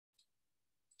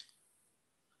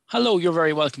Hello, you're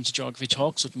very welcome to Geography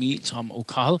Talks with me, Tom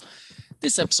O'Connell.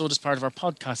 This episode is part of our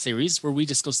podcast series where we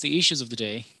discuss the issues of the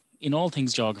day in all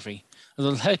things geography, as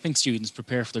well as helping students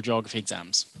prepare for their geography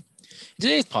exams. In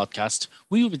today's podcast,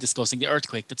 we will be discussing the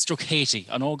earthquake that struck Haiti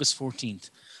on August 14th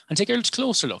and take a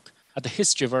closer look at the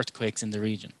history of earthquakes in the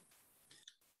region.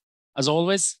 As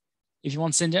always, if you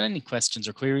want to send in any questions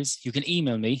or queries, you can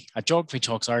email me at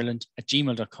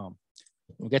geographytalksireland@gmail.com.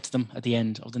 We'll get to them at the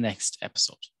end of the next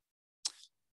episode.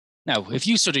 Now, if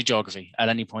you studied geography at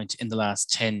any point in the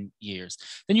last 10 years,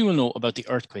 then you will know about the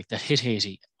earthquake that hit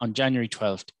Haiti on January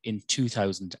 12th in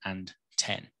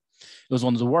 2010. It was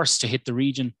one of the worst to hit the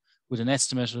region, with an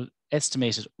estimated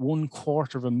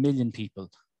 250,000 people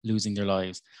losing their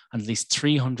lives, and at least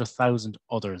 300,000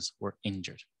 others were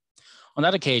injured. On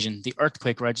that occasion, the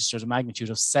earthquake registered a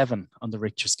magnitude of 7 on the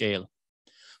Richter scale.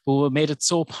 But what made it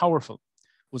so powerful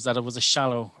was that it was a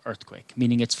shallow earthquake,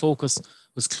 meaning its focus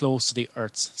was close to the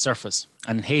Earth's surface.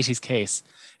 And in Haiti's case,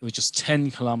 it was just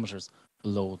 10 kilometers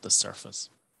below the surface.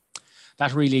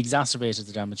 That really exacerbated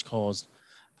the damage caused.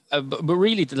 But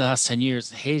really, the last 10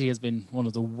 years, Haiti has been one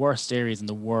of the worst areas in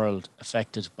the world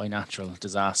affected by natural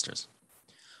disasters.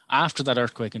 After that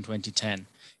earthquake in 2010,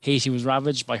 Haiti was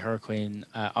ravaged by Hurricane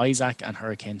Isaac and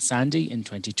Hurricane Sandy in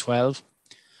 2012.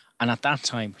 And at that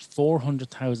time,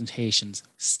 400,000 Haitians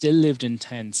still lived in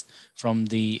tents from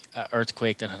the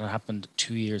earthquake that had happened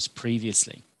 2 years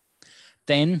previously.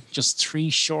 Then, just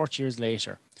 3 short years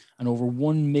later, and over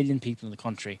 1 million people in the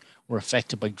country were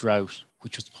affected by drought,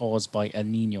 which was caused by El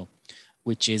Nino,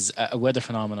 which is a weather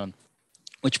phenomenon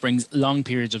which brings long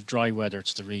periods of dry weather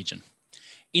to the region.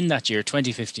 In that year,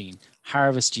 2015,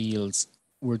 harvest yields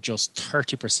were just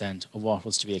 30% of what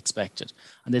was to be expected,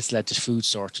 and this led to food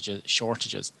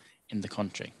shortages in the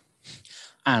country.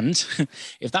 And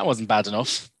if that wasn't bad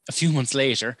enough, a few months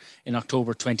later, in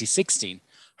October 2016,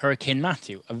 Hurricane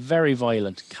Matthew, a very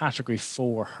violent Category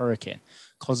 4 hurricane,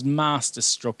 caused mass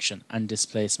destruction and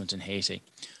displacement in Haiti,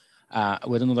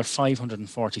 with another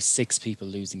 546 people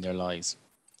losing their lives.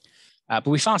 But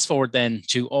we fast forward then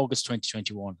to August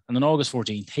 2021, and on August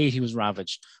 14th, Haiti was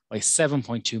ravaged by a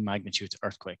 7.2 magnitude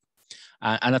earthquake.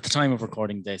 And at the time of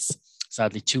recording this,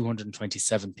 sadly,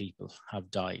 227 people have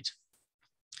died.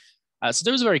 So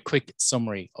there was a very quick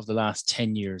summary of the last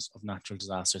 10 years of natural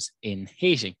disasters in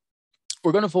Haiti.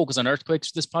 We're going to focus on earthquakes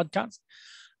for this podcast.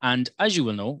 And as you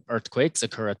will know, earthquakes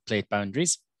occur at plate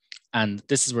boundaries. And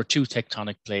this is where 2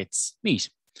 tectonic plates meet.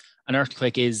 An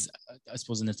earthquake is, I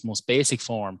suppose in its most basic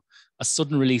form, a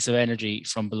sudden release of energy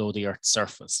from below the Earth's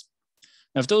surface.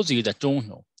 Now, for those of you that don't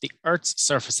know, the Earth's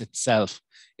surface itself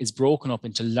is broken up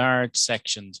into large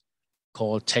sections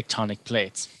called tectonic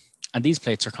plates. And these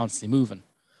plates are constantly moving.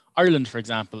 Ireland, for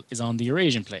example, is on the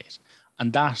Eurasian plate.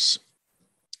 And that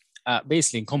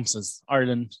basically encompasses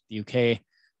Ireland, the UK,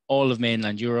 all of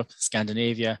mainland Europe,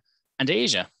 Scandinavia, and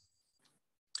Asia.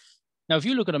 Now, if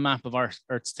you look at a map of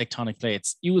Earth's tectonic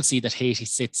plates, you will see that Haiti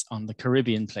sits on the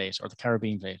Caribbean plate, or the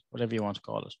Caribbean plate, whatever you want to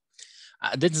call it.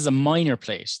 This is a minor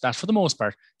plate that, for the most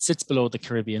part, sits below the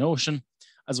Caribbean Ocean,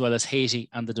 as well as Haiti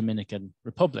and the Dominican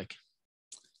Republic.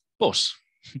 But,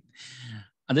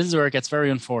 and this is where it gets very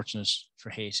unfortunate for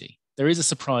Haiti, there is a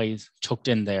surprise tucked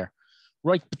in there.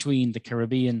 Right between the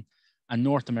Caribbean and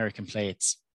North American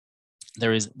plates,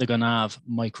 there is the Gonave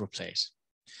microplate.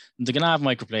 And the Gonave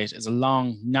microplate is a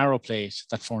long, narrow plate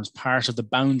that forms part of the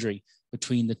boundary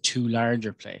between the 2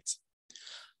 larger plates.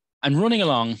 And running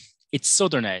along its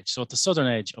southern edge, so at the southern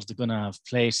edge of the Gonave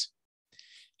plate,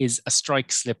 is a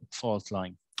strike-slip fault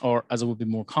line, or as it would be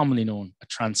more commonly known, a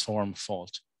transform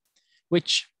fault,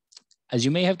 which, as you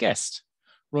may have guessed,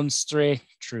 runs straight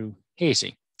through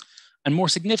Haiti. And more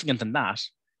significant than that,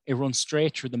 it runs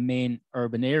straight through the main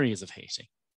urban areas of Haiti.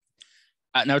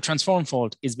 Now, a transform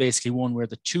fault is basically one where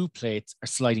the 2 plates are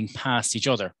sliding past each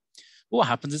other. But what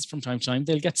happens is from time to time,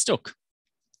 they'll get stuck.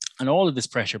 And all of this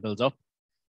pressure builds up.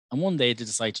 And one day they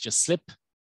decide to just slip.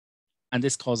 And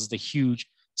this causes the huge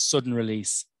sudden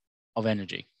release of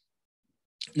energy.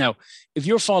 Now, if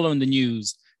you're following the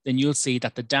news, then you'll see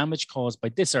that the damage caused by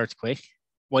this earthquake,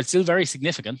 while still very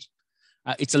significant,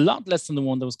 it's a lot less than the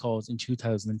one that was caused in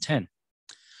 2010.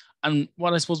 And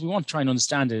what I suppose we want to try and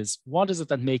understand is, what is it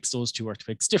that makes those 2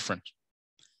 earthquakes different?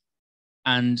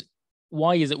 And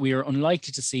why is it we are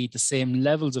unlikely to see the same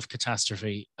levels of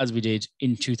catastrophe as we did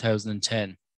in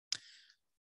 2010?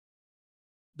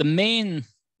 The main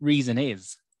reason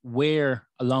is where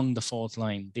along the fault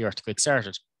line the earthquake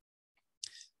started.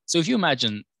 So if you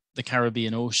imagine the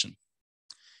Caribbean Ocean,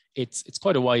 it's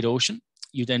quite a wide ocean.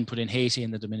 You then put in Haiti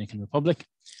and the Dominican Republic,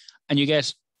 and you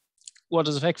get what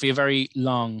is effectively a very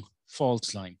long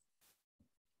fault line.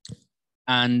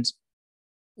 And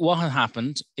what had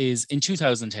happened is in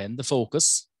 2010, the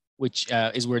focus, which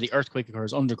is where the earthquake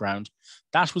occurs underground,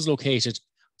 that was located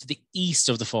to the east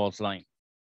of the fault line,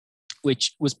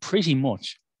 which was pretty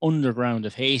much underground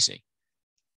of Haiti,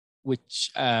 which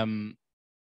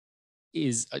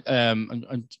is,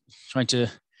 I'm trying to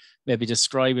maybe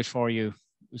describe it for you,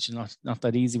 which is not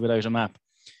that easy without a map.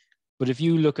 But if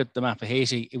you look at the map of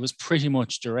Haiti, it was pretty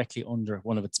much directly under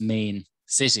one of its main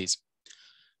cities.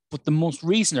 But the most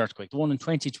recent earthquake, the one in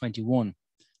 2021,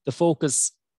 the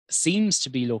focus seems to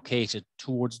be located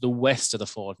towards the west of the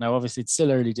fault. Now, obviously, it's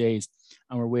still early days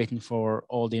and we're waiting for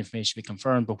all the information to be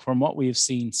confirmed. But from what we have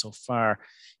seen so far,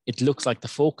 it looks like the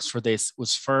focus for this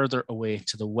was further away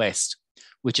to the west,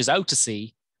 which is out to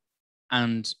sea,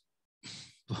 and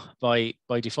by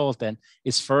default then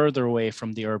is further away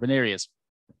from the urban areas.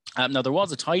 Now, there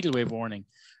was a tidal wave warning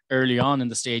early on in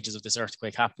the stages of this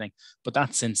earthquake happening, but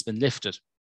that's since been lifted.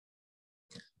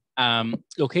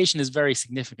 Location is very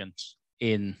significant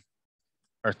in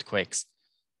earthquakes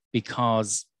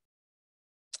because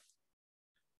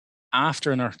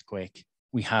after an earthquake,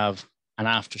 we have an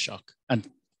aftershock, and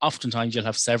oftentimes you'll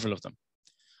have several of them.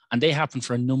 And they happen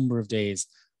for a number of days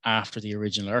after the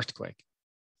original earthquake.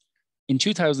 In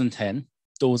 2010,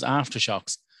 those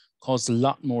aftershocks caused a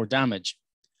lot more damage,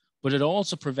 but it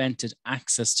also prevented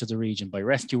access to the region by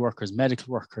rescue workers,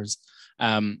 medical workers,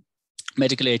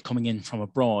 medical aid coming in from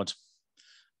abroad.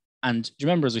 And do you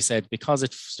remember, as we said, because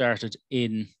it started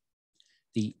in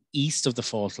the east of the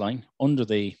fault line, under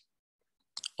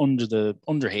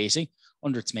Haiti,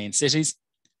 under its main cities,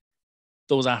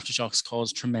 those aftershocks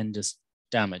caused tremendous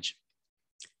damage.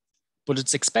 But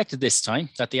it's expected this time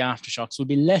that the aftershocks will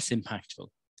be less impactful.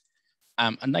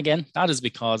 And again, that is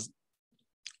because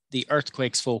the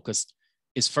earthquake's focus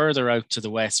is further out to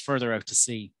the west, further out to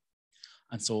sea.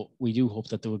 And so we do hope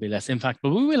that there will be less impact,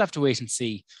 but we will have to wait and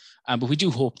see. But we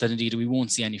do hope that indeed we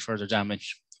won't see any further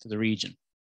damage to the region.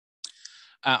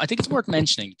 I think it's worth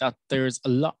mentioning that there's a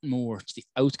lot more to the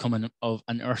outcome of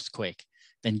an earthquake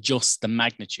than just the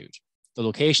magnitude. The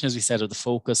location, as we said, of the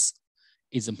focus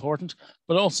is important,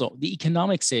 but also the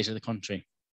economic state of the country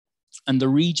and the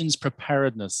region's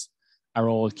preparedness are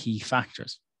all key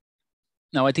factors.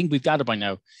 Now, I think we've gathered by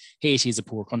now, Haiti is a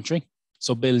poor country,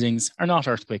 so buildings are not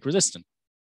earthquake resistant.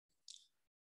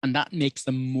 And that makes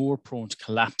them more prone to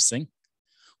collapsing,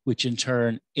 which in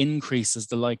turn increases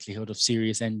the likelihood of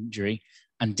serious injury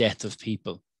and death of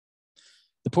people.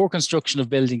 The poor construction of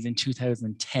buildings in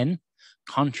 2010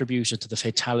 contributed to the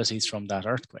fatalities from that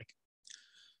earthquake.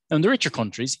 Now, in the richer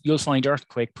countries, you'll find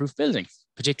earthquake-proof buildings,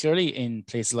 particularly in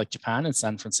places like Japan and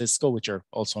San Francisco, which are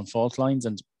also on fault lines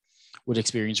and would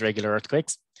experience regular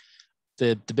earthquakes.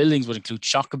 The buildings would include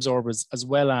shock absorbers as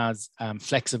well as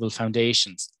flexible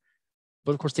foundations.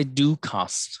 But of course, they do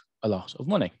cost a lot of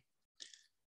money.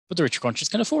 But the richer countries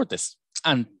can afford this.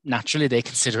 And naturally, they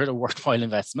consider it a worthwhile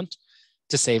investment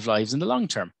to save lives in the long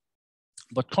term.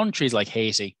 But countries like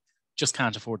Haiti just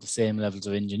can't afford the same levels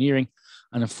of engineering.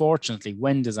 And unfortunately,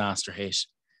 when disaster hits,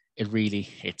 it really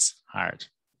hits hard.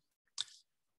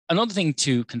 Another thing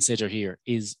to consider here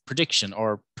is prediction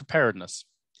or preparedness.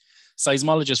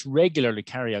 Seismologists regularly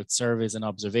carry out surveys and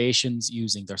observations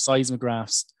using their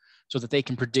seismographs so that they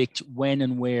can predict when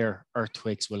and where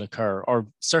earthquakes will occur, or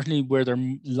certainly where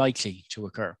they're likely to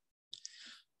occur.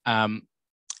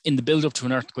 In the build-up to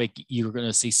an earthquake, you're going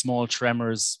to see small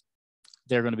tremors.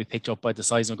 They're going to be picked up by the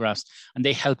seismographs, and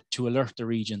they help to alert the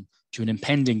region to an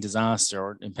impending disaster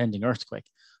or impending earthquake,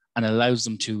 and allows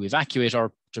them to evacuate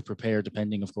or to prepare,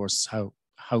 depending, of course,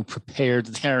 how prepared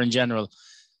they are in general.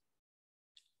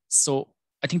 So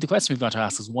I think the question we've got to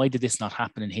ask is, why did this not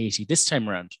happen in Haiti this time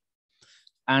around?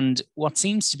 And what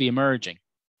seems to be emerging,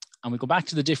 and we go back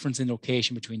to the difference in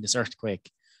location between this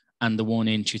earthquake and the one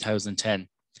in 2010.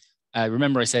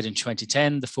 Remember I said in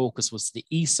 2010, the focus was to the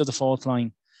east of the fault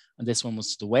line, and this one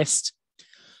was to the west.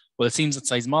 Well, it seems that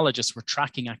seismologists were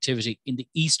tracking activity in the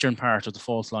eastern part of the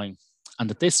fault line, and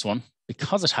that this one,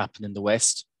 because it happened in the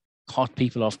west, caught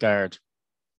people off guard.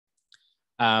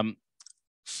 I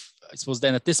suppose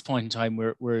then at this point in time,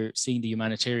 we're seeing the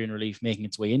humanitarian relief making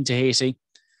its way into Haiti.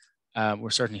 We're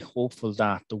certainly hopeful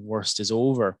that the worst is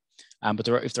over. But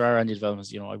if there are any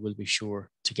developments, I will be sure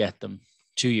to get them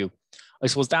to you. I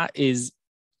suppose that is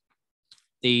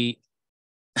the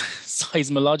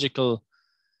seismological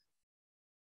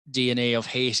DNA of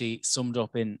Haiti summed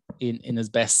up in as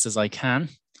best as I can.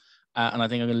 And I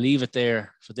think I'm going to leave it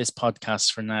there for this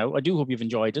podcast for now. I do hope you've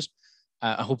enjoyed it.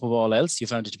 I hope above all else you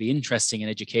found it to be interesting and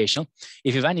educational.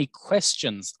 If you have any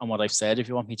questions on what I've said, if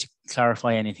you want me to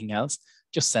clarify anything else,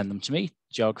 just send them to me,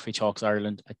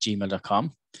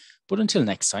 geographytalksireland@gmail.com. But until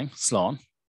next time, slán.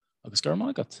 agus gur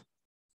mágat.